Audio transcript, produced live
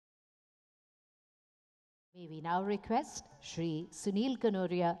May we now request Srei Sunil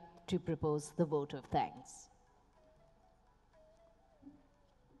Kanoria to propose the vote of thanks.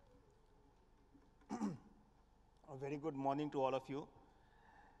 A very good morning to all of you.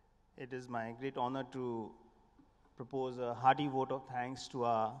 It is my great honor to propose a hearty vote of thanks to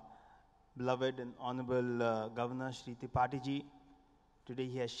our beloved and honorable Governor Sri Tripathi ji. Today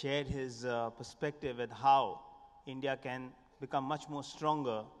he has shared his perspective at how India can become much more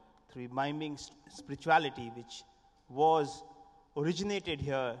stronger through imbibing spirituality, which was originated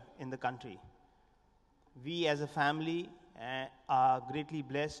here in the country. We as a family are greatly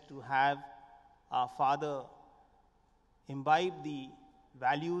blessed to have our father imbibe the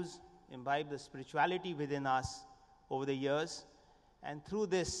values, imbibe the spirituality within us over the years. And through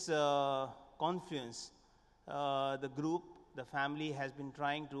this confluence, the group, the family has been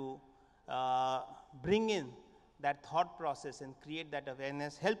trying to bring in that thought process and create that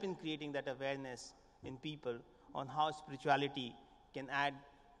awareness, help in creating that awareness in people on how spirituality can add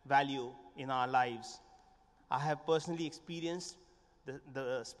value in our lives. I have personally experienced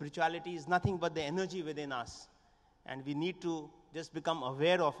the spirituality is nothing but the energy within us, and we need to just become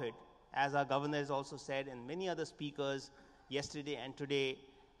aware of it, as our governor has also said, and many other speakers yesterday and today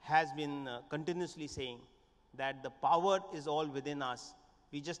has been continuously saying that the power is all within us.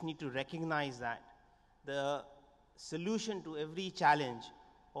 We just need to recognize that. The solution to every challenge,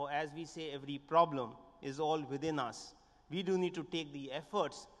 or as we say, every problem, is all within us. We do need to take the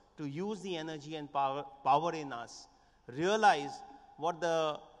efforts to use the energy and power in us, realize what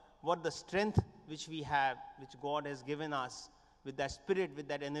the strength which we have, which God has given us, with that spirit, with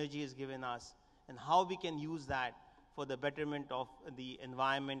that energy has given us, and how we can use that for the betterment of the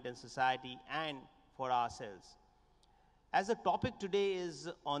environment and society and for ourselves. As the topic today is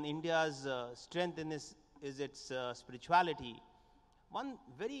on India's strength in its spirituality, one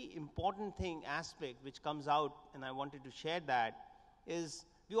very important aspect which comes out, and I wanted to share that, is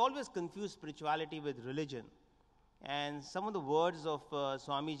we always confuse spirituality with religion. And some of the words of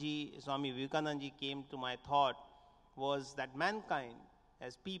Swami Vivekananda ji came to my thought was that mankind,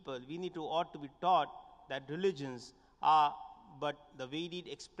 as people, we ought to be taught that religions are but the varied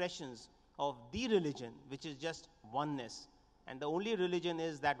expressions of the religion, which is just oneness. And the only religion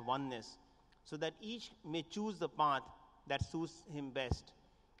is that oneness, so that each may choose the path that suits him best.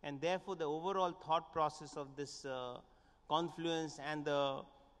 And therefore, the overall thought process of this confluence and the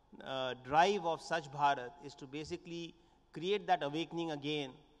drive of Swachh Bharat is to basically create that awakening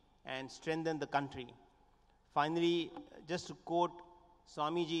again and strengthen the country. Finally, just to quote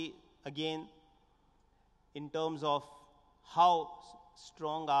Swamiji again, in terms of how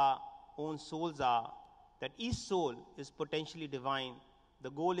strong our own souls are, that each soul is potentially divine.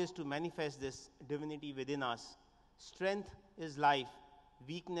 The goal is to manifest this divinity within us. Strength is life,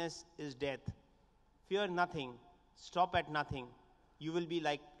 weakness is death. Fear nothing, stop at nothing. You will be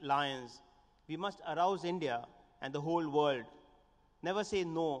like lions. We must arouse India and the whole world. Never say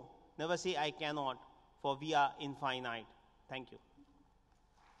no, never say I cannot, for we are infinite. Thank you.